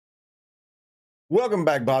Welcome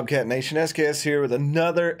back, Bobcat Nation. SKS here with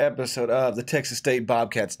another episode of the Texas State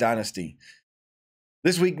Bobcats Dynasty.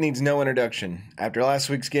 This week needs no introduction. After last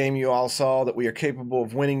week's game, you all saw that we are capable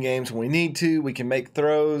of winning games when we need to. We can make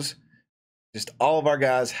throws. Just all of our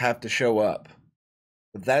guys have to show up.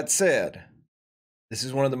 With that said, this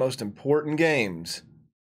is one of the most important games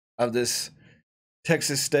of this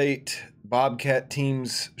Texas State Bobcat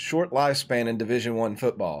team's short lifespan in Division I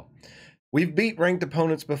football. We've beat ranked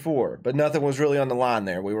opponents before, but nothing was really on the line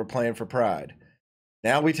there. We were playing for pride.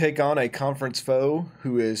 Now we take on a conference foe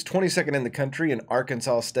who is 22nd in the country in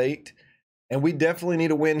Arkansas State, and we definitely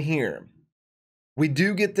need a win here. We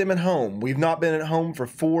do get them at home. We've not been at home for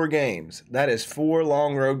 4 games. That is 4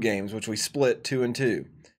 long road games, which we split 2-2.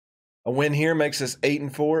 A win here makes us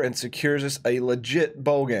 8-4 and secures us a legit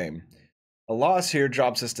bowl game. A loss here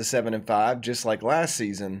drops us to 7-5, just like last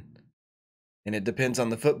season. And it depends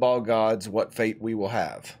on the football gods what fate we will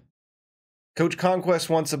have. Coach Conquest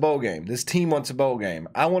wants a bowl game. This team wants a bowl game.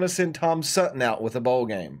 I want to send Tom Sutton out with a bowl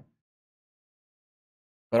game.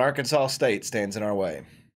 But Arkansas State stands in our way.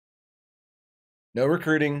 No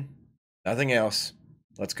recruiting, nothing else.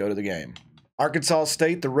 Let's go to the game. Arkansas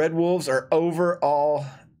State, the Red Wolves are overall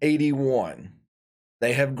 81.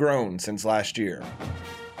 They have grown since last year.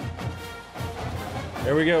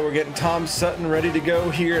 There we go. We're getting Tom Sutton ready to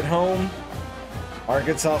go here at home.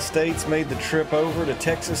 Arkansas State's made the trip over to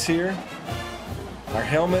Texas here. Our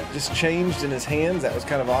helmet just changed in his hands. That was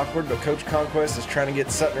kind of awkward, but Coach Conquest is trying to get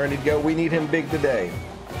Sutton ready to go. We need him big today.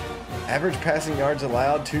 Average passing yards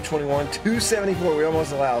allowed, 221, 274. We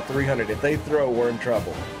almost allow 300. If they throw, we're in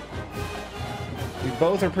trouble. We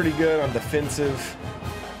both are pretty good on defensive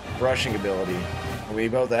rushing ability. We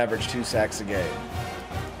both average 2 sacks a game.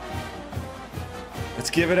 Let's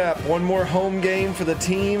give it up. One more home game for the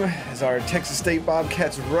team as our Texas State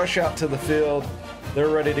Bobcats rush out to the field. They're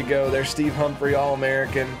ready to go. They're Steve Humphrey,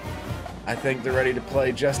 All-American. I think they're ready to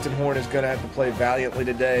play. Justin Horn is going to have to play valiantly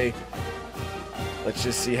today. Let's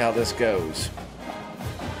just see how this goes.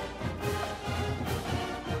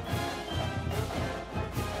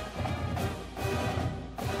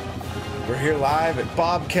 We're here live at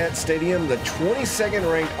Bobcat Stadium. The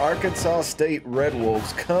 22nd ranked Arkansas State Red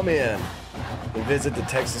Wolves come in to visit the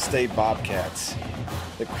Texas State Bobcats.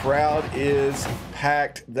 The crowd is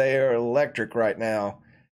packed. They are electric right now,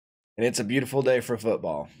 and it's a beautiful day for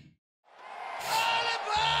football.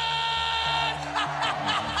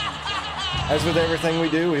 As with everything we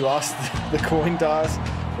do, we lost the coin toss,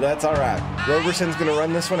 but that's all right. Roberson's going to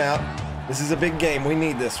run this one out. This is a big game. We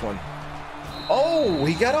need this one. Oh,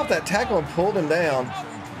 he got off that tackle and pulled him down.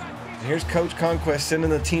 And here's Coach Conquest sending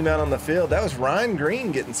the team out on the field. That was Ryan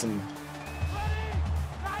Green getting some.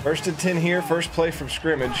 First and 10 here, first play from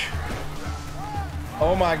scrimmage.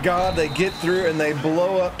 Oh my God, they get through and they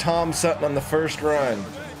blow up Tom Sutton on the first run.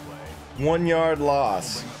 1 yard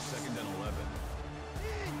loss.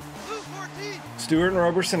 Stewart and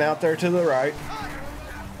Roberson out there to the right.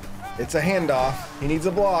 It's a handoff. He needs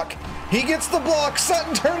a block. He gets the block.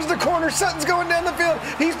 Sutton turns the corner. Sutton's going down the field.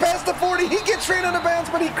 He's past the 40. He gets straight out of bounds,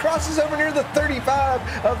 but he crosses over near the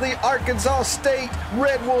 35 of the Arkansas State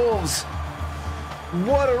Red Wolves.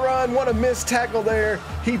 What a run, what a missed tackle there.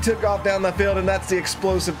 He took off down the field, and that's the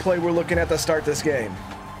explosive play we're looking at to start this game.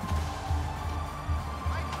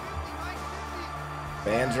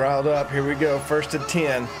 Fans riled up. Here we go, first and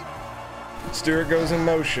 10. Stewart goes in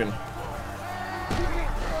motion.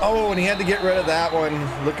 Oh, and he had to get rid of that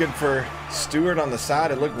one. Looking for Stewart on the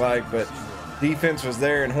side, it looked like, but defense was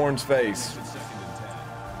there in Horn's face.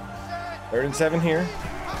 3rd and 7 here.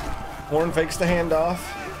 Horn fakes the handoff.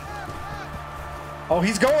 Oh,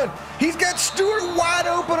 he's going. He's got Stewart wide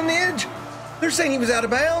open on the edge. They're saying he was out of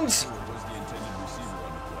bounds.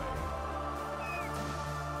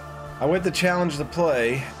 I went to challenge the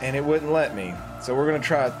play, and it wouldn't let me. So we're going to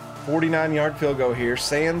try a 49-yard field goal here.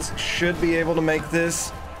 Sands should be able to make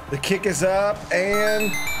this. The kick is up,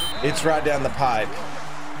 and it's right down the pipe.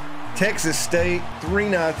 Texas State,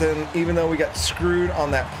 3-0, even though we got screwed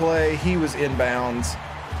on that play. He was inbounds.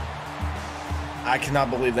 I cannot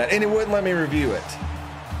believe that. And it wouldn't let me review it.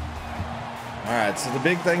 All right, so the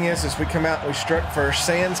big thing is we come out and we struck first.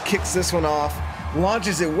 Sands kicks this one off,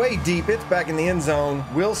 launches it way deep. It's back in the end zone.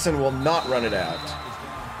 Wilson will not run it out.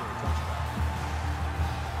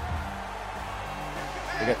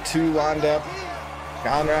 They got 2 lined up.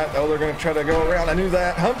 Conrad, oh, they're going to try to go around. I knew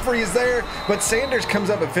that. Humphrey is there, but Sanders comes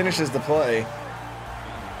up and finishes the play.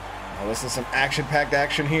 Oh, this is some action-packed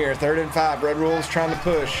action here. 3rd and 5. Red Wolves trying to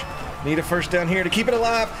push. Need a first down here to keep it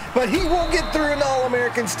alive, but he won't get through an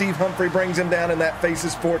All-American. Steve Humphrey brings him down, and that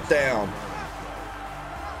faces 4th down.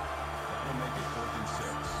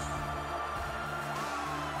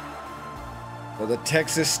 So the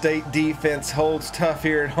Texas State defense holds tough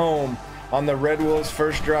here at home on the Red Wolves'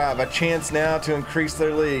 first drive. A chance now to increase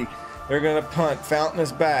their lead. They're going to punt. Fountain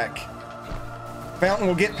is back. Fountain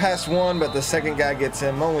will get past one, but the second guy gets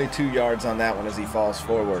him only 2 yards on that one as he falls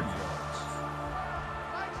forward.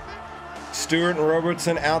 Stewart and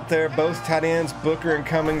Robertson out there, both tight ends, Booker and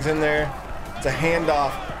Cummings in there. It's a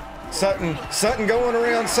handoff. Sutton going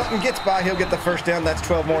around. Sutton gets by. He'll get the first down. That's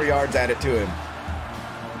 12 more yards added to him.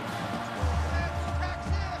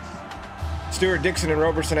 Stewart, Dixon, and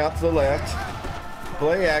Robertson out to the left.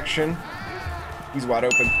 Play action. He's wide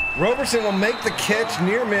open. Robertson will make the catch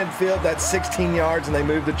near midfield. That's 16 yards, and they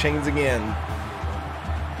move the chains again.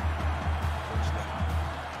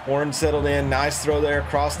 Horn settled in. Nice throw there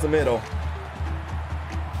across the middle.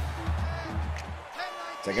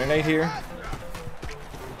 2nd and 8 here.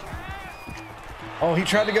 Oh, he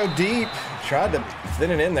tried to go deep. Tried to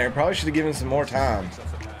thin it in there. Probably should have given some more time.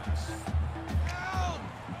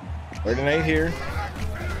 3rd and 8 here.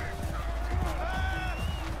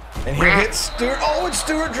 And he hits Stewart. Oh, and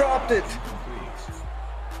Stewart dropped it.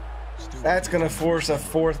 That's going to force a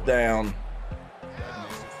 4th down.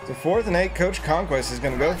 So 4th and 8, Coach Conquest is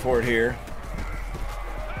going to go for it here.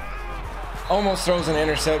 Almost throws an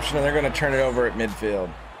interception, and they're going to turn it over at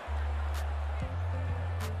midfield.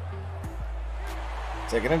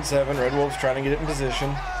 2nd and 7, Red Wolves trying to get it in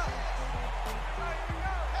position.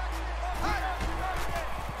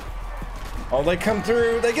 Oh, they come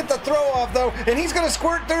through. They get the throw off, though, and he's going to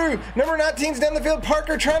squirt through. Number 19's down the field.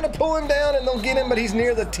 Parker trying to pull him down, and they'll get him, but he's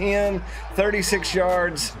near the 10, 36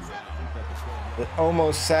 yards. It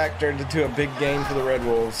almost sacked her to a big gain for the Red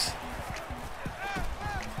Wolves.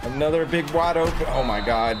 Another big wide open. Oh, my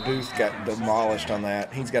God. Booth got demolished on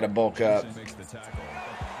that. He's got to bulk up.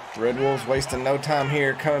 Red Wolves wasting no time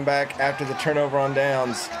here, coming back after the turnover on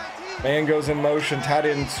downs. Man goes in motion. Tight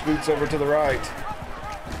end scoots over to the right.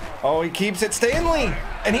 Oh, he keeps it. Stanley!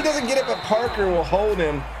 And he doesn't get it, but Parker will hold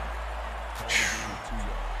him.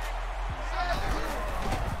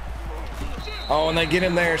 Oh, and they get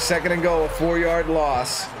him there. 2nd and goal, a 4-yard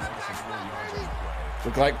loss.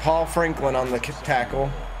 Looked like Paul Franklin on the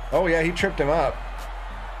tackle. Oh, yeah, he tripped him up.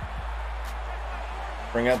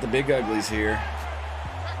 Bring out the big uglies here.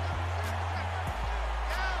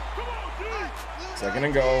 2nd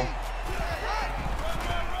and goal.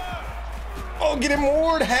 Oh, get him.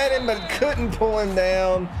 Ward had him, but couldn't pull him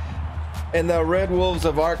down. And the Red Wolves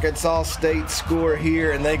of Arkansas State score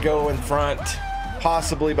here, and they go in front,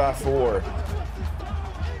 possibly by 4.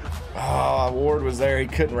 Oh, Ward was there. He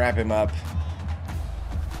couldn't wrap him up.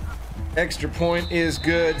 Extra point is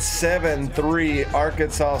good. 7-3.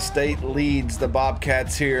 Arkansas State leads the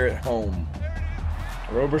Bobcats here at home.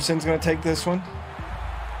 Roberson's going to take this one.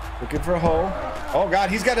 Looking for a hole. Oh,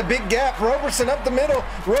 God, he's got a big gap. Robertson up the middle.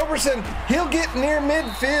 Robertson, he'll get near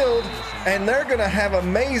midfield, and they're going to have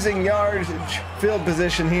amazing yardage field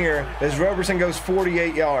position here as Robertson goes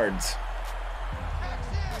 48 yards.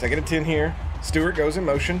 2nd and 10 here. Stewart goes in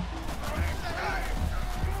motion.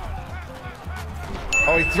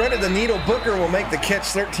 Oh, he threaded the needle. Booker will make the catch,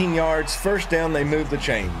 13 yards. First down, they move the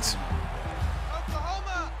chains.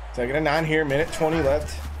 2nd and 9 here, minute 20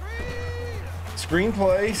 left.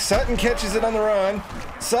 Screenplay. Sutton catches it on the run.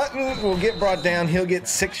 Sutton will get brought down. He'll get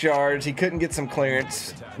 6 yards. He couldn't get some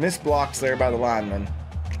clearance. Missed blocks there by the lineman.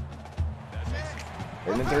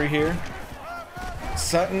 3rd and 3 here.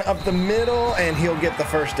 Sutton up the middle, and he'll get the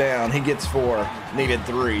first down. He gets 4. Needed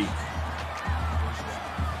 3.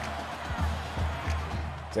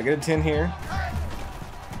 2nd and 10 here.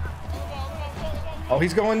 Oh,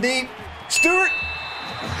 he's going deep. Stewart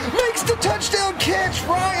makes the touchdown catch.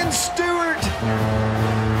 Ryan Stewart.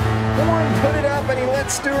 Warren put it up, and he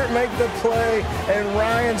let Stewart make the play, and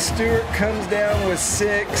Ryan Stewart comes down with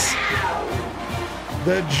 6.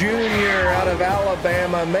 The junior out of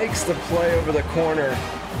Alabama makes the play over the corner.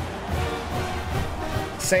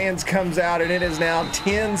 Sands comes out, and it is now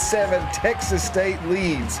 10-7. Texas State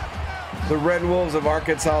leads the Red Wolves of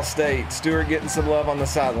Arkansas State. Stewart getting some love on the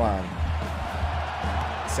sideline.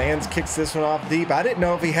 Sands kicks this one off deep. I didn't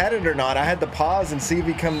know if he had it or not. I had to pause and see if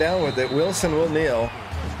he come down with it. Wilson will kneel.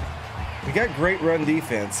 We got great run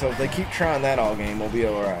defense, so if they keep trying that all game, we'll be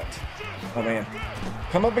all right. Oh, man.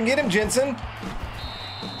 Come up and get him, Jensen.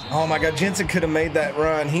 Oh, my God. Jensen could have made that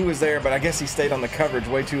run. He was there, but I guess he stayed on the coverage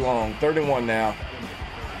way too long. 3rd and 1 now.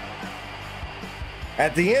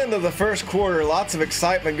 At the end of the first quarter, lots of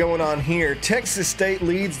excitement going on here. Texas State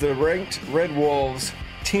leads the ranked Red Wolves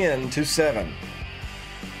 10-7.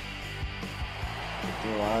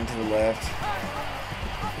 The line to the left.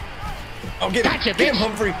 Oh, get him,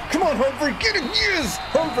 Humphrey. Come on, Humphrey. Get him. Yes!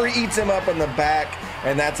 Humphrey eats him up in the back.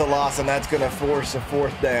 And that's a loss, and that's going to force a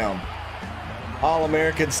 4th down.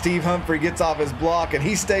 All-American Steve Humphrey gets off his block, and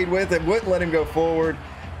he stayed with it, wouldn't let him go forward.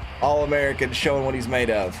 All-American showing what he's made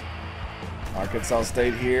of. Arkansas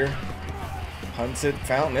State here. Punts it.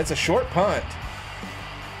 Fountain. It's a short punt.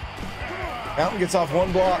 Fountain gets off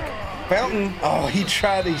one block. Fountain. Oh, he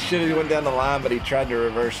tried. He should have went down the line, but he tried to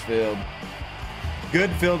reverse field.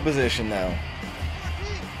 Good field position, though.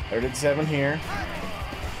 3rd and 7 here.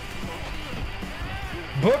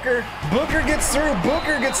 Booker gets through.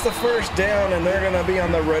 Booker gets the 1st down, and they're going to be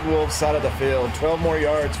on the Red Wolves side of the field. 12 more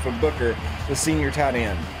yards for Booker, the senior tight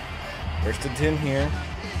end. 1st and 10 here.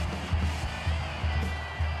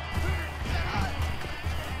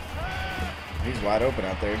 He's wide open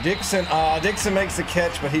out there. Dixon, Dixon makes the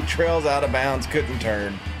catch, but he trails out of bounds, couldn't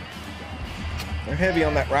turn. They're heavy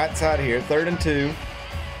on that right side here. 3rd and 2.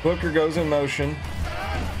 Booker goes in motion.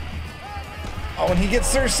 Oh, and he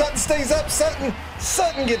gets through. Sutton stays up. Sutton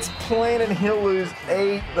gets planted. He'll lose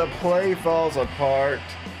 8. The play falls apart.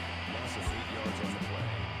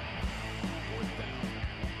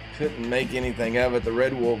 Couldn't make anything of it. The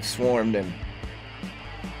Red Wolves swarmed him.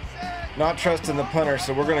 Not trusting the punter,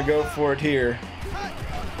 so we're going to go for it here.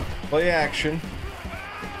 Play action.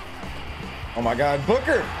 Oh my God,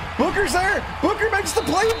 Booker's there. Booker makes the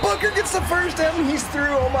play. Booker gets the 1st down, and he's through.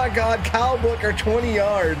 Oh my God, Kyle Booker, 20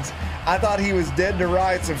 yards. I thought he was dead to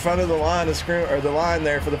rights in front of the line of the line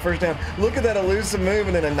there for the 1st down. Look at that elusive move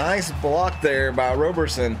and then a nice block there by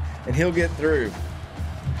Roberson, and he'll get through.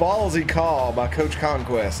 Ballsy call by Coach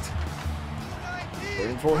Conquest. 3rd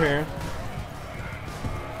and 4 here.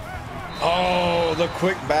 Oh, the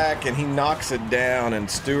quick back, and he knocks it down, and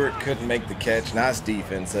Stewart couldn't make the catch. Nice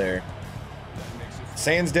defense there.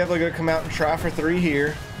 Sand's definitely going to come out and try for 3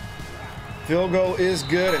 here. Field goal is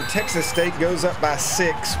good, and Texas State goes up by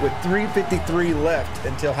 6 with 3:53 left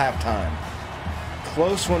until halftime.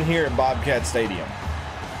 Close one here at Bobcat Stadium.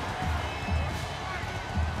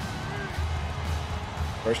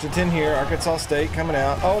 1st and 10 here, Arkansas State coming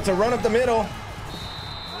out. Oh, it's a run up the middle.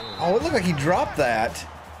 Oh, it looked like he dropped that.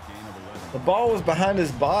 The ball was behind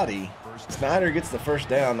his body. Snyder gets the 1st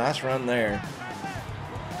down. Nice run there.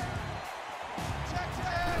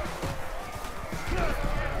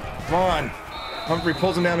 Come on. Humphrey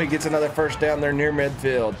pulls him down. He gets another 1st down there near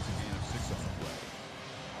midfield.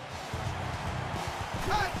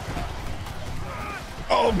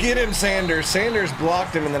 Oh, get him, Sanders. Sanders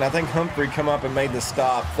blocked him, and then I think Humphrey come up and made the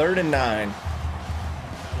stop. 3rd and 9.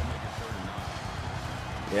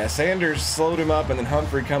 Yeah, Sanders slowed him up, and then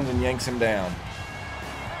Humphrey comes and yanks him down.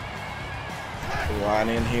 Line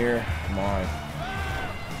in here. Come on.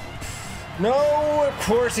 No, of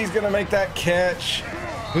course he's going to make that catch.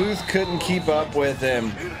 Booth couldn't keep up with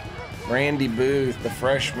him. Randy Booth, the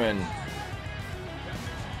freshman.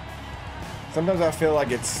 Sometimes I feel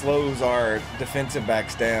like it slows our defensive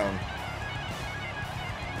backs down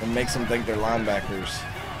and makes them think they're linebackers.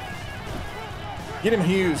 Get him,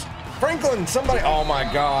 Hughes. Franklin, somebody. Oh my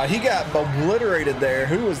God, he got obliterated there.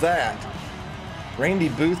 Who was that? Randy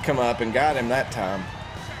Booth come up and got him that time.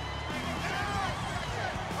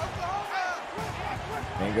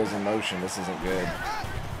 And he goes in motion. This isn't good.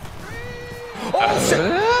 Oh, shit.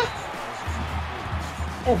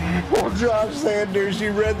 Oh, Josh Sanders,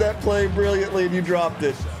 you read that play brilliantly and you dropped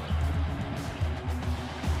it.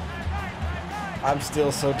 I'm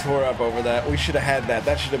still so tore up over that. We should have had that.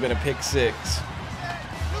 That should have been a pick 6.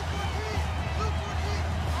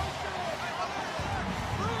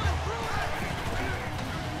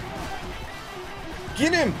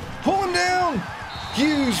 Get him! Pull him down!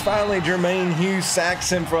 Hughes, finally, Jermaine Hughes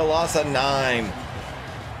sacks him for a loss of 9.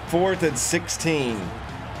 4th and 16.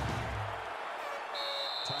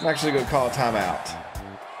 I'm actually going to call a timeout.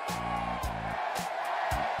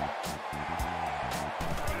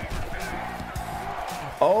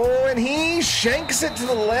 Oh, and he shanks it to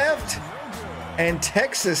the left. And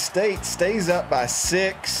Texas State stays up by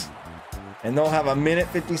 6. And they'll have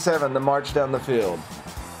 1:57 to march down the field.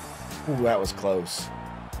 Ooh, that was close.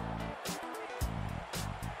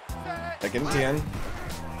 2nd and 10.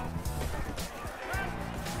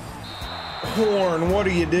 Horn, what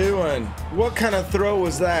are you doing? What kind of throw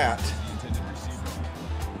was that?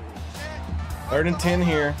 3rd and 10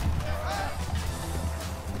 here.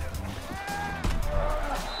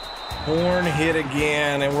 Horn hit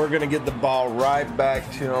again, and we're going to get the ball right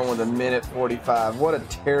back to him with 1:45. What a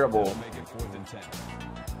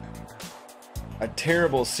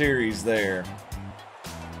terrible series there.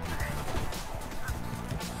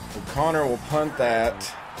 O'Connor will punt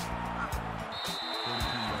that.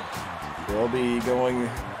 They'll be going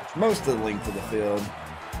most of the length of the field.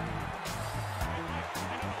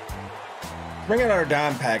 bring out our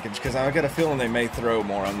dime package because I got a feeling they may throw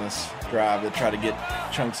more on this drive to try to get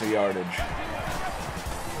chunks of yardage.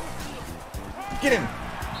 Get him.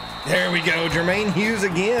 There we go. Jermaine Hughes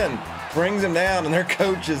again brings him down, and their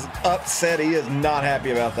coach is upset. He is not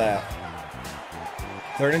happy about that.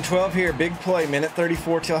 3rd and 12 here. Big play. Minute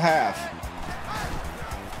 34 till half.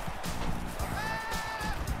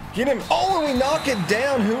 Get him. Oh, and we knock it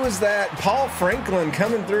down. Who was that? Paul Franklin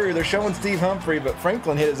coming through. They're showing Steve Humphrey, but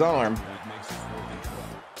Franklin hit his arm.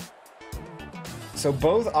 So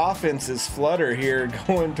both offenses flutter here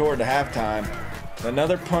going toward the halftime.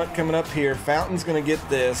 Another punt coming up here. Fountain's going to get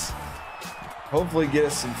this. Hopefully get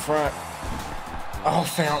us in front. Oh,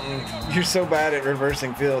 Fountain, you're so bad at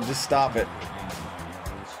reversing field. Just stop it.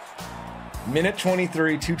 Minute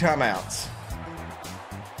 23, 2 timeouts.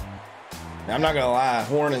 Now, I'm not going to lie,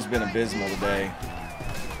 Horn has been abysmal today.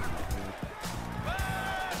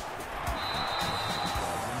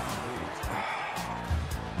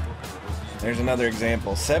 There's another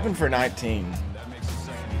example. 7 for 19.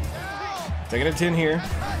 Taking a 10 here.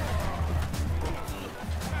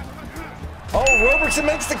 Oh, Roberson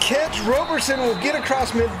makes the catch. Roberson will get across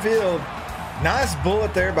midfield. Nice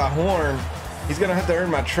bullet there by Horn. He's going to have to earn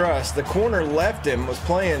my trust. The corner left him, was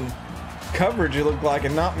playing coverage, it looked like,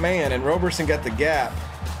 and not man, and Roberson got the gap.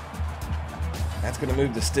 That's going to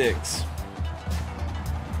move the sticks.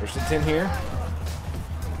 First and 10 here.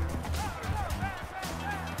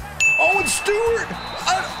 Oh, and Stewart!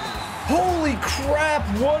 Holy crap,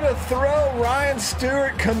 what a throw. Ryan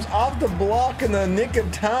Stewart comes off the block in the nick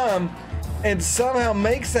of time and somehow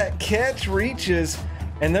makes that catch, reaches,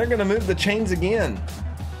 and they're going to move the chains again.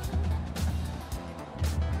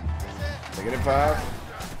 Take it at 5.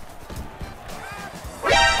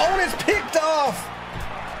 Oh, and it's picked off!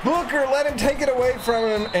 Booker let him take it away from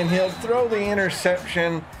him, and he'll throw the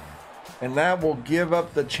interception, and that will give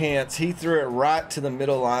up the chance. He threw it right to the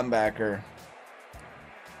middle linebacker.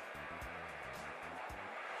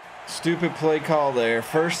 Stupid play call there.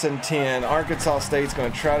 1st and 10. Arkansas State's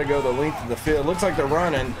going to try to go the length of the field. Looks like they're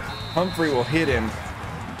running. Humphrey will hit him.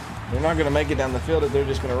 They're not going to make it down the field if they're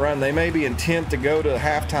just going to run. They may be intent to go to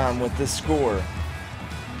halftime with this score.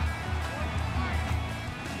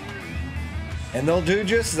 And they'll do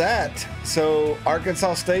just that. So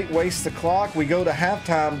Arkansas State wastes the clock. We go to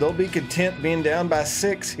halftime. They'll be content being down by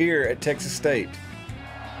 6 here at Texas State.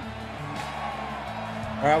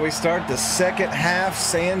 All right, we start the second half.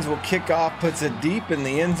 Sands will kick off, puts it deep in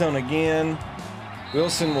the end zone again.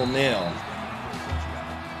 Wilson will kneel.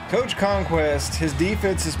 Coach Conquest, his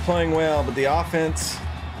defense is playing well, but the offense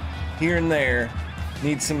here and there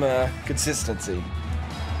needs some consistency.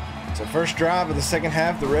 So first drive of the second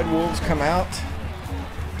half, the Red Wolves come out.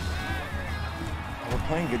 We're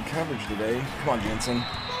playing good coverage today. Come on, Jensen.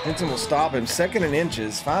 Jensen will stop him. 2nd and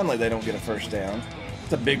inches. Finally, they don't get a first down.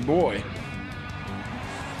 It's a big boy.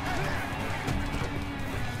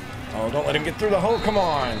 Oh, don't let him get through the hole. Come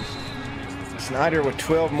on. Snyder with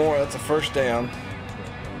 12 more. That's a first down.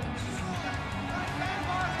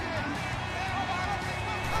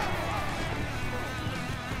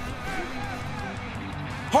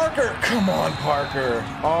 Parker. Come on, Parker.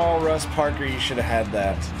 Oh, Russ Parker, you should have had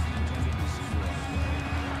that.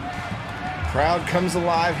 Crowd comes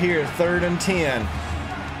alive here. 3rd and 10.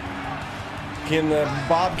 Can the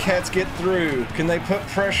Bobcats get through? Can they put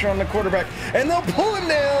pressure on the quarterback? And they'll pull him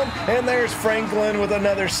down. And there's Franklin with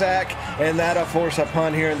another sack. And that'll force a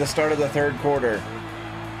punt here in the start of the 3rd quarter.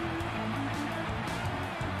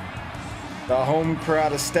 The home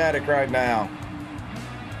crowd is static right now.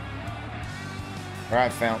 All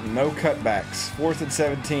right, Fountain, no cutbacks. 4th and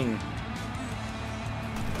 17.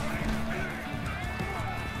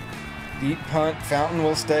 Deep punt. Fountain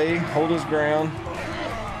will stay, hold his ground.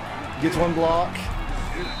 Gets one block.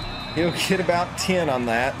 He'll get about 10 on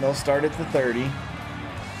that. They'll start at the 30.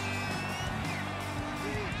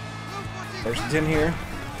 1st and 10 here.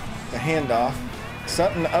 The handoff.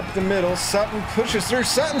 Sutton up the middle. Sutton pushes through.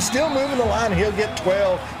 Sutton still moving the line. He'll get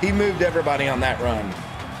 12. He moved everybody on that run.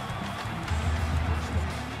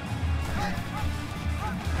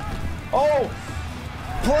 Oh!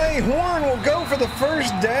 Play. Horn will go for the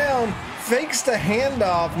first down. Fakes the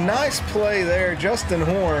handoff. Nice play there, Justin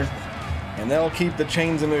Horn. And they'll keep the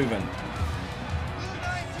chains moving.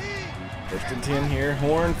 1st and 10 here.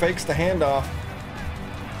 Horn fakes the handoff.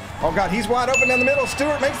 Oh, God, he's wide open down the middle.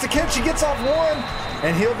 Stewart makes the catch. He gets off one,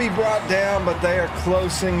 and he'll be brought down, but they are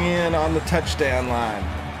closing in on the touchdown line.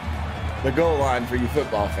 The goal line for you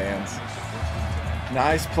football fans.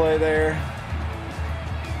 Nice play there.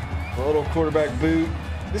 A little quarterback boot.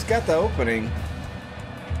 Just got the opening.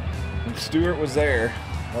 And Stewart was there.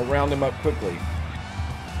 They'll round him up quickly.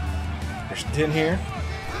 First and 10 here.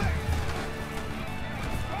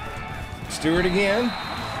 Stewart again.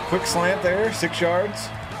 Quick slant there, 6 yards.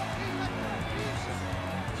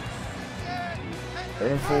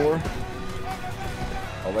 3rd and 4.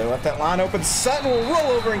 Oh, they left that line open. Sutton will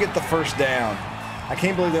roll over and get the first down. I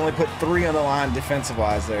can't believe they only put 3 on the line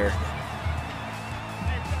defensive-wise there.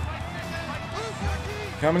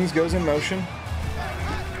 Cummings goes in motion.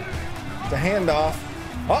 The handoff.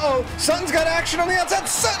 Uh-oh, Sutton's got action on the outside.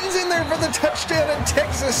 Sutton's in there for the touchdown, and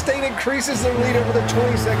Texas State increases their lead over the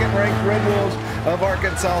 22nd ranked Red Wolves of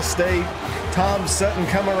Arkansas State. Tom Sutton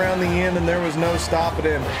come around the end, and there was no stopping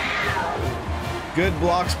him. Good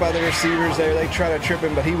blocks by the receivers there. They try to trip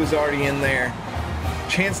him, but he was already in there.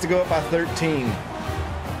 Chance to go up by 13.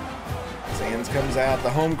 Sands comes out.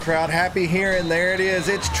 The home crowd happy here, and there it is.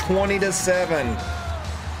 It's 20-7.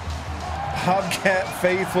 Bobcat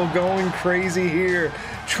faithful going crazy here.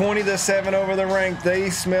 20-7 over the rank. They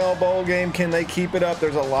smell bowl game. Can they keep it up?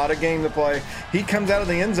 There's a lot of game to play. He comes out of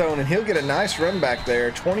the end zone, and he'll get a nice run back there.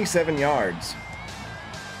 27 yards.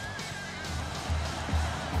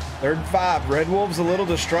 3rd and 5. Red Wolves a little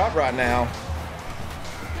distraught right now.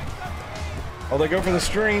 Oh, they go for the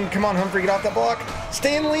screen. Come on, Humphrey, get off that block.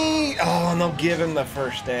 Stanley. Oh, and they'll give him the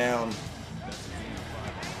first down.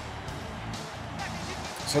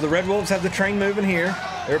 So the Red Wolves have the train moving here.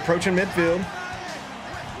 They're approaching midfield.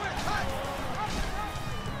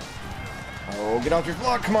 Oh, get off your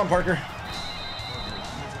block. Come on, Parker.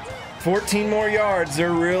 14 more yards.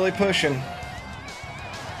 They're really pushing.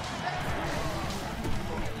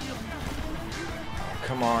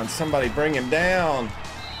 Come on, somebody bring him down.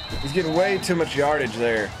 He's getting way too much yardage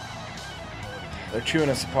there. They're chewing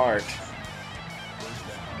us apart.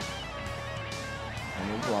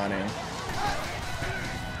 And move the line in.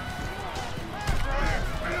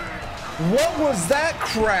 What was that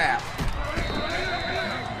crap?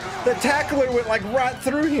 The tackler went like right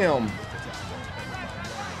through him.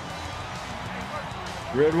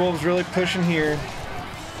 Red Wolves really pushing here.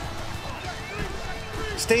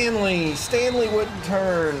 Stanley wouldn't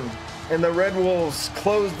turn. And the Red Wolves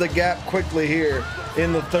closed the gap quickly here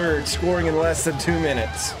in the 3rd, scoring in less than 2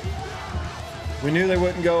 minutes. We knew they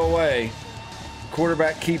wouldn't go away.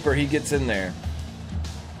 Quarterback keeper, he gets in there.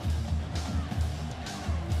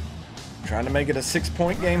 Trying to make it a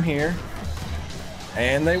 6-point game here.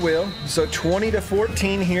 And they will. So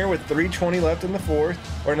 20-14 here with 3:20 left in the 4th,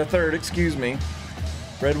 or in the 3rd, excuse me.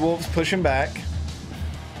 Red Wolves pushing back.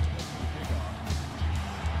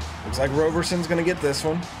 Looks like Roberson's going to get this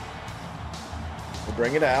one. We'll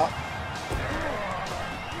bring it out.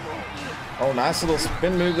 Oh, nice little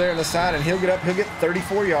spin move there on the side, and he'll get up. He'll get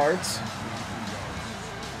 34 yards.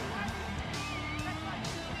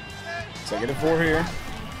 2nd and 4 here.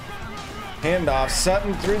 Handoff.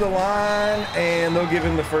 Sutton through the line, and they'll give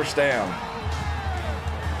him the first down.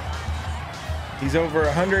 He's over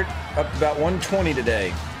 100, up about 120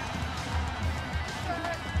 today.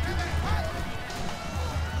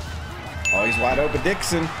 Oh, he's wide open.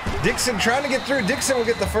 Dixon trying to get through. Dixon will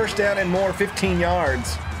get the first down and more, 15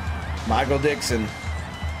 yards. Michael Dixon.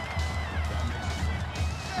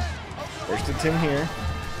 1st and 10 here.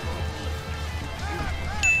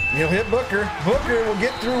 He'll hit Booker. Booker will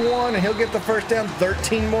get through one, and he'll get the first down.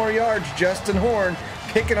 13 more yards. Justin Horn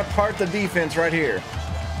picking apart the defense right here.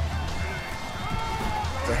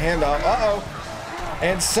 It's a handoff. Uh-oh.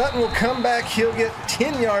 And Sutton will come back. He'll get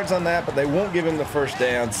 10 yards on that, but they won't give him the first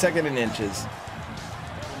down. 2nd and inches.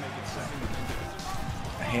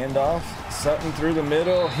 A handoff. Sutton through the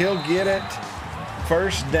middle. He'll get it.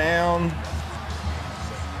 First down.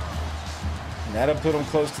 And that'll put him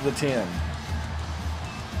close to the 10.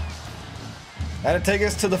 That'll take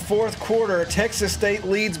us to the 4th quarter. Texas State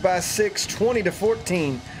leads by 6,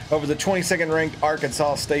 20-14 over the 22nd ranked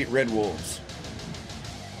Arkansas State Red Wolves.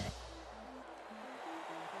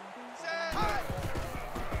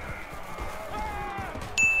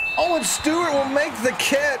 Owen Stewart will make the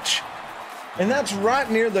catch, and that's right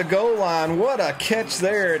near the goal line. What a catch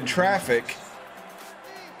there in traffic.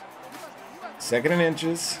 2nd and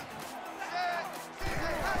inches.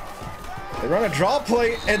 They run a draw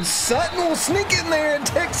play, and Sutton will sneak in there, and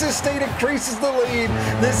Texas State increases the lead.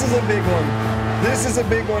 This is a big one. This is a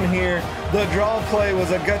big one here. The draw play was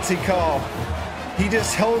a gutsy call. He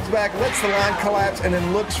just holds back, lets the line collapse, and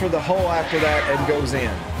then looks for the hole after that and goes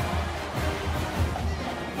in.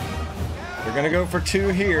 They're going to go for 2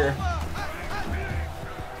 here.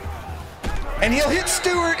 And he'll hit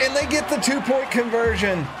Stewart, and they get the 2-point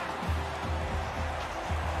conversion.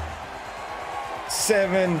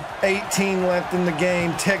 7:18 left in the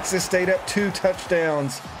game. Texas State up 2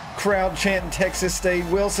 touchdowns. Crowd chanting Texas State.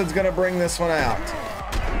 Wilson's going to bring this one out.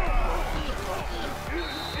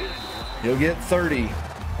 He'll get 30.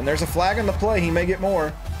 And there's a flag on the play. He may get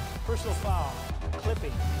more. Personal foul.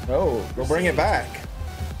 Clipping. Oh, we'll bring it back.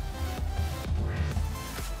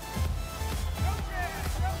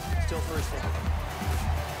 Still first down.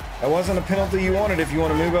 That wasn't a penalty you wanted if you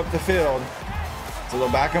want to move up the field. So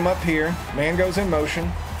they'll back him up here. Man goes in motion.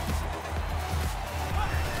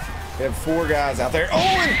 They have 4 guys out there. Oh,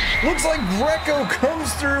 and looks like Greco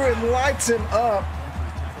comes through and lights him up.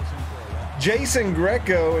 Jason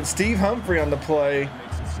Greco and Steve Humphrey on the play.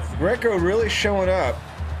 Greco really showing up.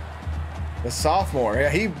 The sophomore. Yeah,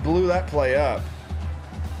 he blew that play up.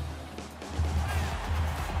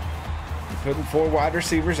 Putting 4 wide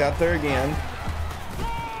receivers out there again.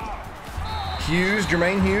 Hughes,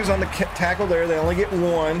 Jermaine Hughes on the tackle there. They only get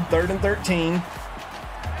 1. 3rd and 13.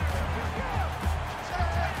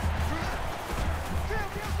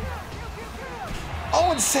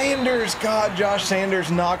 Oh, and Sanders. God, Josh Sanders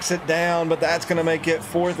knocks it down, but that's going to make it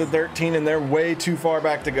 4th and 13, and they're way too far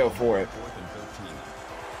back to go for it.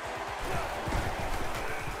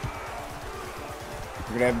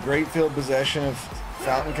 We're going to have great field possession if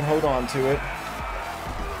Fountain can hold on to it.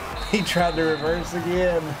 He tried to reverse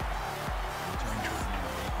again.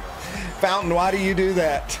 Fountain, why do you do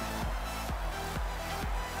that?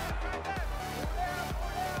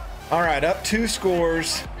 All right, up 2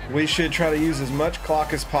 scores. We should try to use as much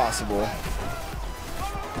clock as possible.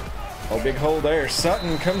 Oh, big hole there.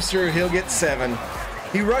 Sutton comes through. He'll get 7.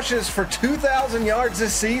 He rushes for 2,000 yards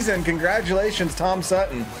this season. Congratulations, Tom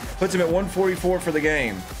Sutton. Puts him at 144 for the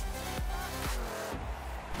game.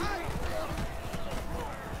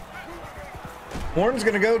 Horn's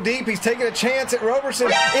going to go deep. He's taking a chance at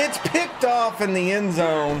Roberson. It's picked off in the end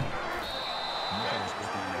zone.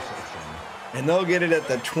 And they'll get it at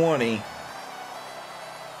the 20.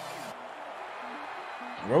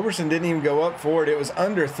 Roberson didn't even go up for it. It was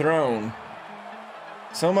underthrown.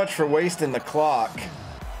 So much for wasting the clock.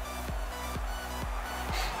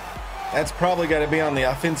 That's probably got to be on the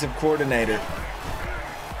offensive coordinator.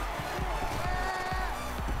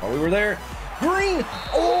 Oh, we were there. Green!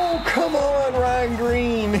 Oh, come on, Ryan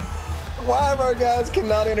Green. Why of our guys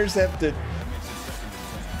cannot intercept it?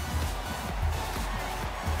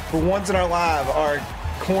 For once in our life, our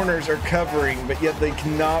corners are covering, but yet they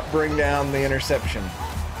cannot bring down the interception.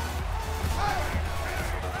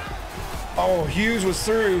 Oh, Hughes was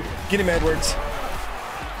through. Get him, Edwards.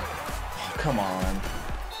 Oh, come on.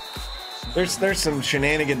 There's some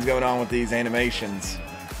shenanigans going on with these animations.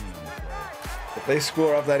 If they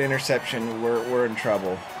score off that interception, we're in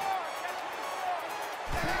trouble.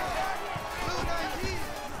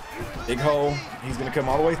 Big hole. He's going to come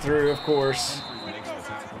all the way through, of course.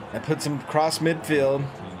 That puts him across midfield.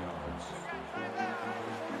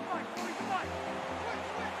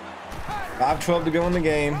 $5:12 to go in the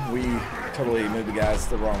game. We totally moved the guys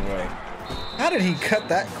the wrong way. How did he cut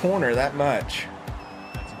that corner that much?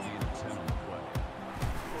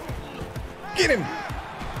 Get him!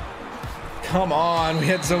 Come on, we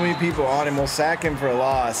had so many people on him. We'll sack him for a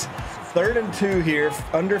loss. 3rd and 2 here,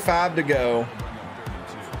 under 5 to go.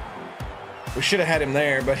 We should have had him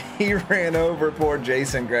there, but he ran over poor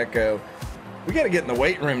Jason Greco. We got to get in the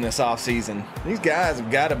weight room this offseason. These guys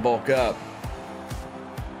have got to bulk up.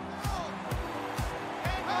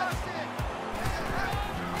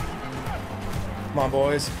 Come on,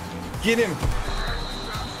 boys. Get him.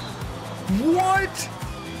 What?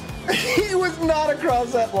 He was not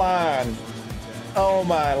across that line. Oh,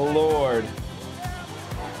 my Lord.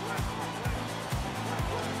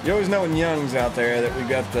 You always know when Young's out there that we've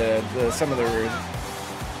got some of the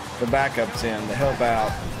backups in to help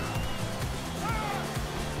out.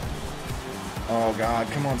 Oh, God.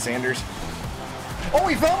 Come on, Sanders. Oh,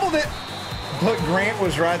 he fumbled it. But Grant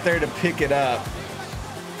was right there to pick it up.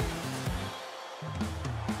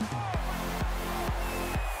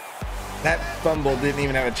 That fumble didn't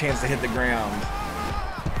even have a chance to hit the ground.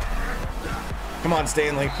 Come on,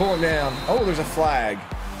 Stanley. Pull him down. Oh, there's a flag.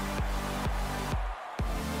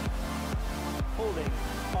 Holding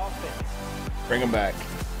offense. Bring him back.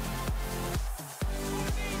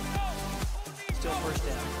 Still first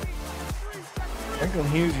down. Franklin,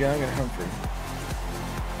 Hughes, Young, and Humphrey.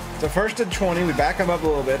 So 1st and 20. We back him up a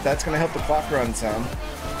little bit. That's going to help the clock run some.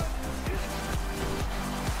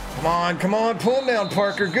 Come on, pull him down,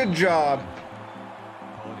 Parker. Good job.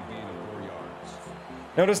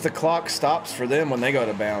 Notice the clock stops for them when they go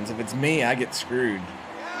to bounds. If it's me, I get screwed.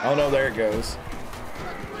 Oh, no, there it goes.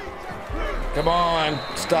 Come on,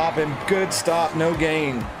 stop him. Good stop, no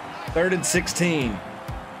gain. 3rd and 16.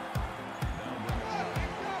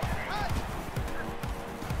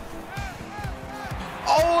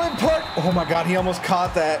 Oh, and Park. Oh my God, he almost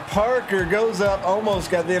caught that. Parker goes up,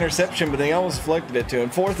 almost got the interception, but they almost deflected it to him.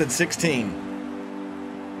 4th and 16.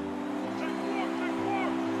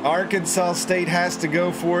 Arkansas State has to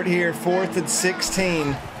go for it here. 4th and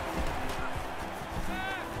 16.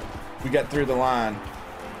 We got through the line.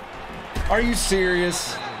 Are you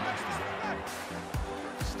serious?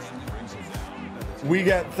 We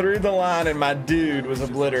got through the line and my dude was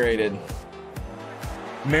obliterated.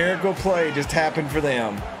 Miracle play just happened for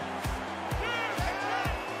them.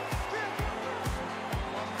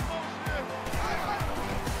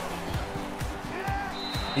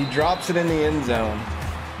 He drops it in the end zone.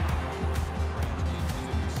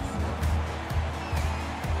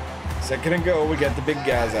 Second and goal, we got the big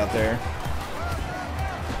guys out there.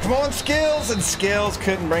 Come on, Skills! And Skills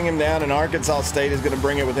couldn't bring him down, and Arkansas State is going to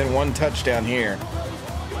bring it within 1 touchdown here.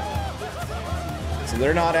 So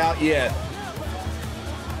they're not out yet.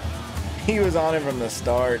 He was on it from the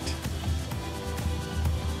start.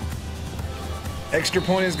 Extra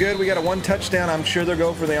point is good. We got a 1 touchdown. I'm sure they'll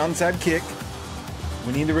go for the onside kick.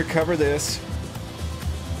 We need to recover this.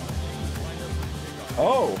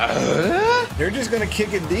 Oh, they're just going to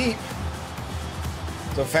kick it deep.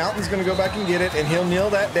 So Fountain's going to go back and get it, and he'll kneel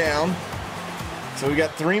that down. So we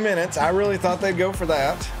got 3 minutes. I really thought they'd go for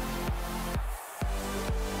that.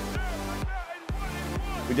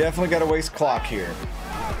 We definitely got to waste clock here.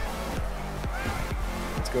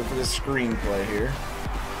 Let's go for this screenplay here.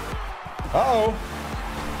 Uh-oh.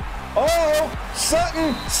 Oh,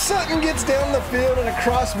 Sutton gets down the field and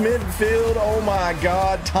across midfield. Oh my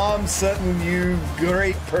God, Tom Sutton, you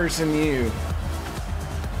great person, you.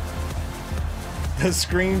 The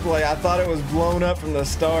screenplay, I thought it was blown up from the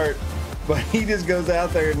start, but he just goes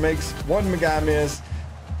out there and makes one guy miss.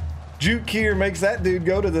 Juke here makes that dude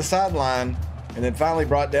go to the sideline, and then finally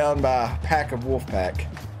brought down by a pack of Wolfpack.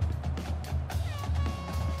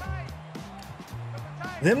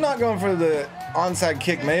 Them not going for the onside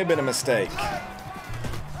kick may have been a mistake.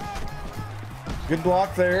 Good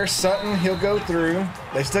block there. Sutton, he'll go through.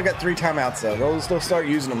 They still got 3 timeouts though. They'll still start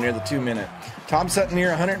using them near the 2 minute. Tom Sutton near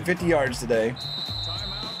 150 yards today.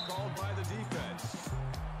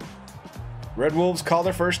 Red Wolves call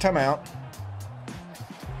their first timeout.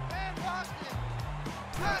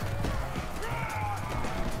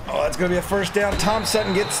 Oh, that's going to be a first down. Tom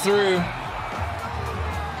Sutton gets through.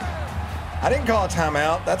 I didn't call a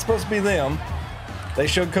timeout. That's supposed to be them. They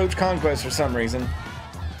showed Coach Conquest for some reason.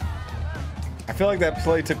 I feel like that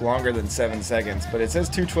play took longer than 7 seconds, but it says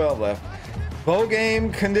 2:12 left. Bowl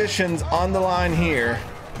game conditions on the line here.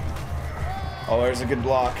 Oh, there's a good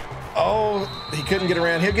block. Oh, he couldn't get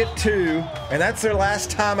around. He'll get 2, and that's their last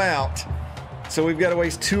timeout. So we've got to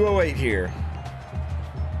waste 2:08 here.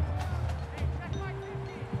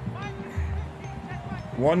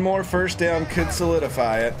 One more first down could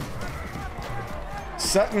solidify it.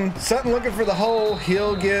 Sutton looking for the hole.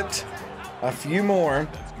 He'll get a few more.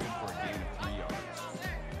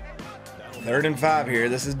 3rd and 5 here.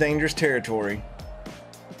 This is dangerous territory.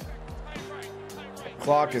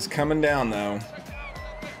 Clock is coming down though.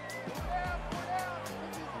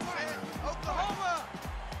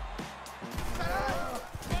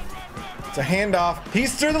 It's a handoff.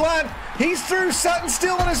 He's through the line. He's through. Sutton's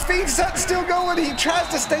still on his feet. Sutton's still going. He tries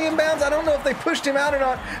to stay in bounds. I don't know if they pushed him out or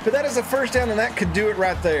not, but that is a first down, and that could do it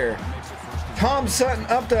right there. Tom Sutton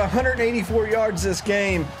up to 184 yards this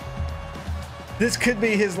game. This could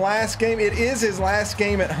be his last game. It is his last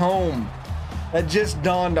game at home. That just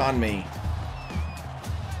dawned on me.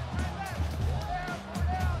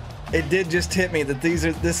 It did just hit me that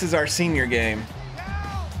this is our senior game.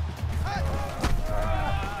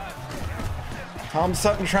 Tom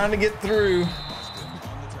Sutton trying to get through.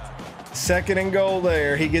 2nd and goal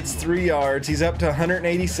there. He gets 3 yards. He's up to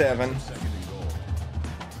 187.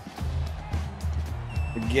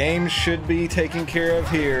 The game should be taken care of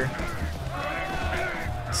here.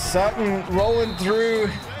 Sutton rolling through.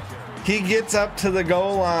 He gets up to the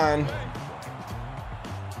goal line.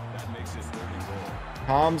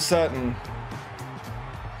 Tom Sutton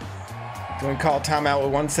going to call timeout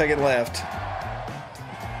with 1 second left.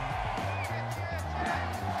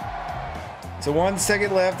 So 1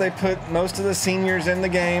 second left. They put most of the seniors in the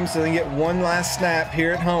game so they get one last snap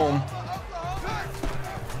here at home.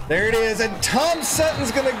 There it is, and Tom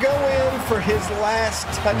Sutton's going to go in for his last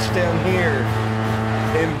touchdown here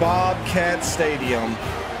in Bobcat Stadium.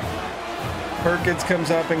 Perkins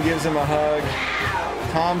comes up and gives him a hug.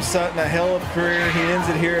 Tom Sutton, a hell of a career. He ends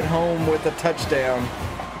it here at home with a touchdown.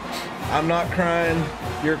 I'm not crying,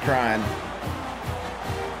 you're crying.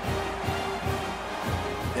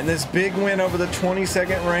 And this big win over the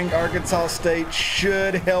 22nd ranked Arkansas State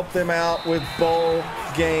should help them out with bowl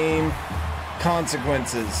game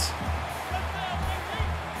consequences.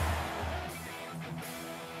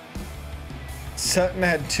 Sutton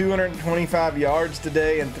had 225 yards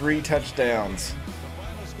today and 3 touchdowns.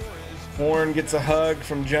 Warren gets a hug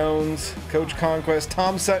from Jones. Coach Conquest.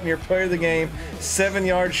 Tom Sutton, your player of the game, 7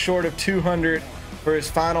 yards short of 200 for his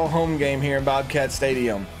final home game here in Bobcat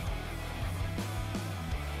Stadium.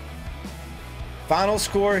 Final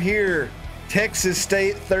score here, Texas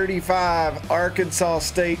State 35, Arkansas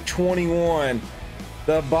State 21.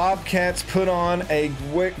 The Bobcats put on a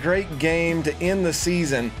great game to end the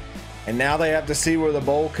season, and now they have to see where the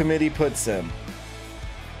bowl committee puts them.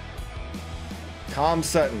 Tom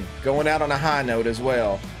Sutton going out on a high note as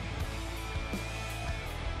well.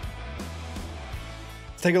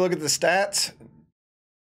 Let's take a look at the stats.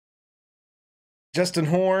 Justin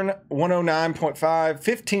Horn, 109.5,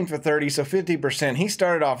 15 for 30, so 50%. He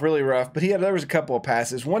started off really rough, but there was a couple of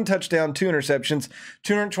passes. 1 touchdown, 2 interceptions,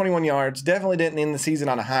 221 yards. Definitely didn't end the season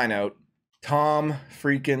on a high note. Tom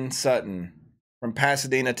freaking Sutton from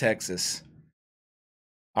Pasadena, Texas.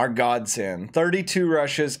 Our godsend. 32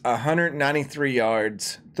 rushes, 193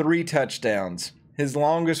 yards, 3 touchdowns. His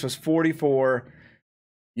longest was 44.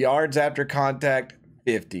 Yards after contact,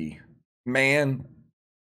 50. Man,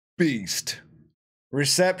 beast.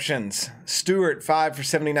 Receptions. Stewart, 5 for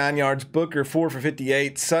 79 yards. Booker, 4 for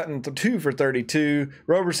 58. Sutton, 2 for 32.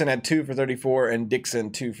 Roberson had 2 for 34. And Dixon,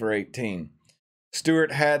 2 for 18.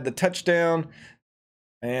 Stewart had the touchdown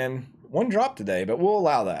and 1 drop today, but we'll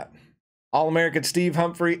allow that. All-American Steve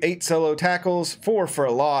Humphrey, 8 solo tackles, 4 for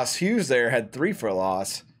a loss. Hughes there had 3 for a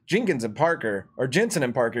loss. Jensen and Parker,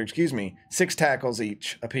 6 tackles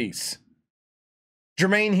each apiece.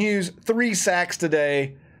 Jermaine Hughes, 3 sacks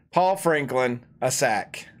today. Paul Franklin, a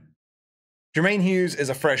sack. Jermaine Hughes is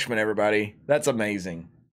a freshman, everybody. That's amazing.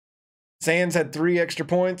 Sands had 3 extra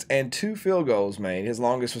points and 2 field goals made. His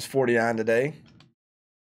longest was 49 today.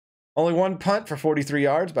 Only 1 punt for 43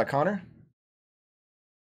 yards by Connor.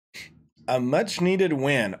 A much-needed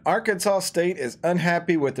win. Arkansas State is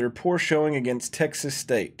unhappy with their poor showing against Texas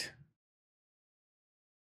State.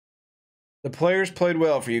 The players played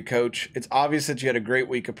well for you, Coach. It's obvious that you had a great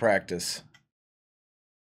week of practice.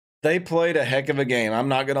 They played a heck of a game. I'm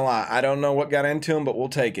not going to lie. I don't know what got into them, but we'll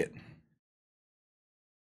take it.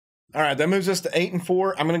 All right, that moves us to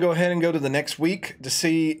 8-4. I'm going to go ahead and go to the next week to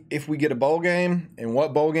see if we get a bowl game and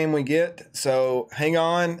what bowl game we get. So hang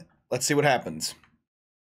on. Let's see what happens.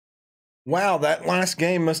 Wow, that last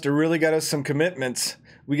game must have really got us some commitments.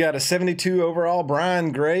 We got a 72 overall,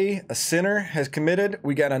 Brian Gray, a center, has committed.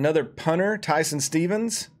 We got another punter, Tyson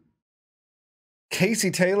Stevens.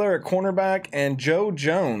 Casey Taylor, a cornerback, and Joe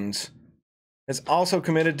Jones has also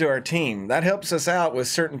committed to our team. That helps us out with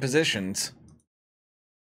certain positions.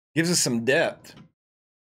 Gives us some depth.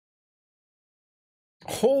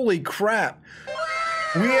 Holy crap.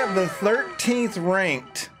 We have the 13th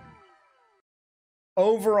ranked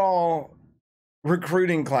overall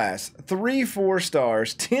recruiting class. 3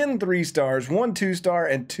 4-stars, 10 3-stars, 1 2-star,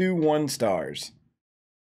 and 2 1-stars.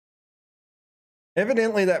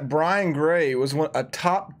 Evidently, that Brian Gray was a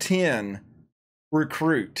top 10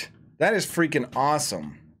 recruit. That is freaking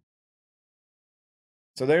awesome.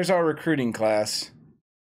 So there's our recruiting class.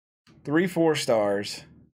 3 4-stars.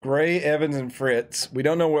 Gray, Evans, and Fritz. We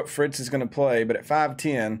don't know what Fritz is going to play, but at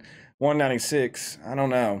 5'10", 196, I don't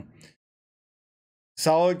know.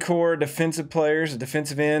 Solid core defensive players, a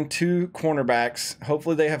defensive end, 2 cornerbacks.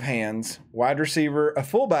 Hopefully they have hands. Wide receiver, a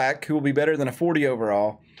fullback who will be better than a 40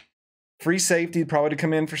 overall. Free safety probably to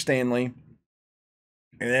come in for Stanley.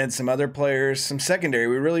 And then some other players, some secondary.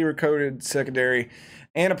 We really recruited secondary.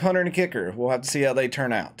 And a punter and a kicker. We'll have to see how they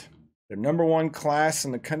turn out. The number 1 class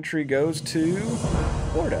in the country goes to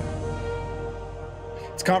Florida.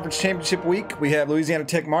 It's Conference Championship Week. We have Louisiana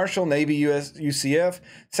Tech Marshall, Navy UCF,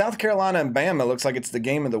 South Carolina and Bama. Looks like it's the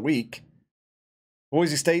game of the week.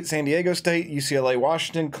 Boise State, San Diego State, UCLA,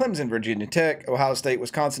 Washington, Clemson, Virginia Tech, Ohio State,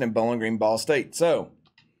 Wisconsin, and Bowling Green, Ball State. So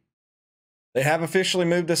they have officially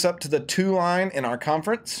moved us up to the 2 line in our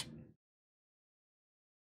conference.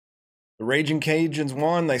 The Raging Cajuns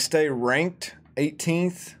won. They stay ranked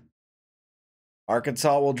 18th.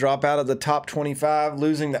 Arkansas will drop out of the top 25,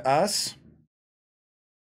 losing to us.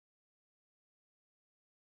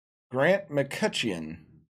 Grant McCutcheon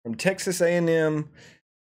from Texas A&M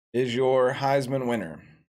is your Heisman winner.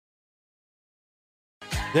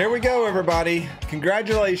 There we go, everybody.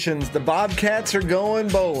 Congratulations. The Bobcats are going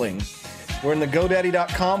bowling. We're in the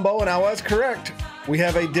GoDaddy.com bowl, and I was correct. We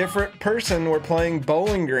have a different person. We're playing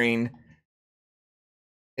Bowling Green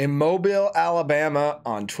in Mobile, Alabama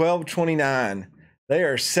on 12/29. They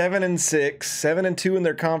are 7-6, 7-2 in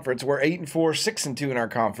their conference. We're 8-4, 6-2 in our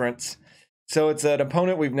conference. So it's an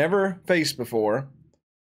opponent we've never faced before.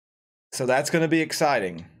 So that's going to be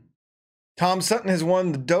exciting. Tom Sutton has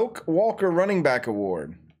won the Doak Walker Running Back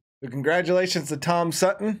Award. So congratulations to Tom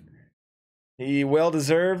Sutton. He well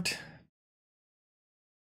deserved.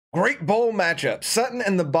 Great bowl matchup. Sutton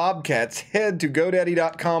and the Bobcats head to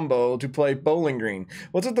GoDaddy.com Bowl to play Bowling Green.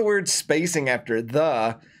 What's with the word spacing after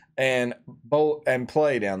the and bowl and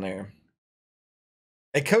play down there?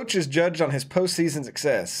 A coach is judged on his postseason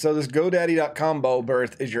success, so this GoDaddy.com Bowl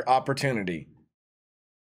berth is your opportunity.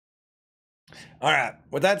 All right,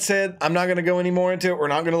 with that said, I'm not going to go any more into it. We're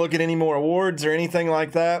not going to look at any more awards or anything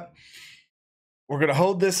like that. We're going to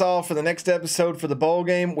hold this off for the next episode for the bowl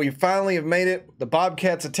game. We finally have made it. The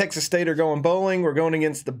Bobcats of Texas State are going bowling. We're going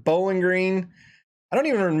against the Bowling Green. I don't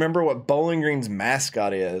even remember what Bowling Green's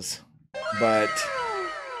mascot is, but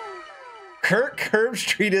Kirk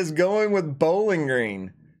Herbstreit is going with Bowling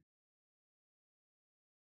Green.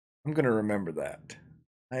 I'm going to remember that.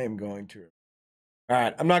 I am going to. All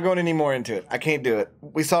right, I'm not going any more into it. I can't do it.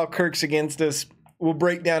 We saw Kirk's against us. We'll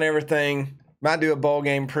break down everything. Might do a bowl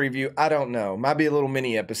game preview. I don't know. Might be a little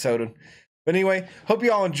mini episode. But anyway, hope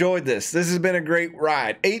you all enjoyed this. This has been a great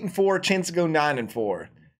ride. 8-4, chance to go 9-4.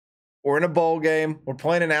 We're in a bowl game. We're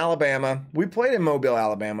playing in Alabama. We played in Mobile,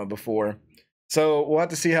 Alabama before. So we'll have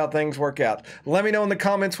to see how things work out. Let me know in the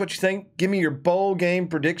comments what you think. Give me your bowl game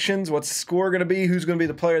predictions. What's the score going to be? Who's going to be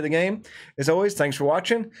the player of the game? As always, thanks for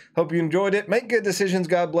watching. Hope you enjoyed it. Make good decisions.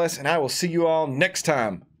 God bless. And I will see you all next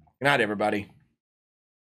time. Good night, everybody.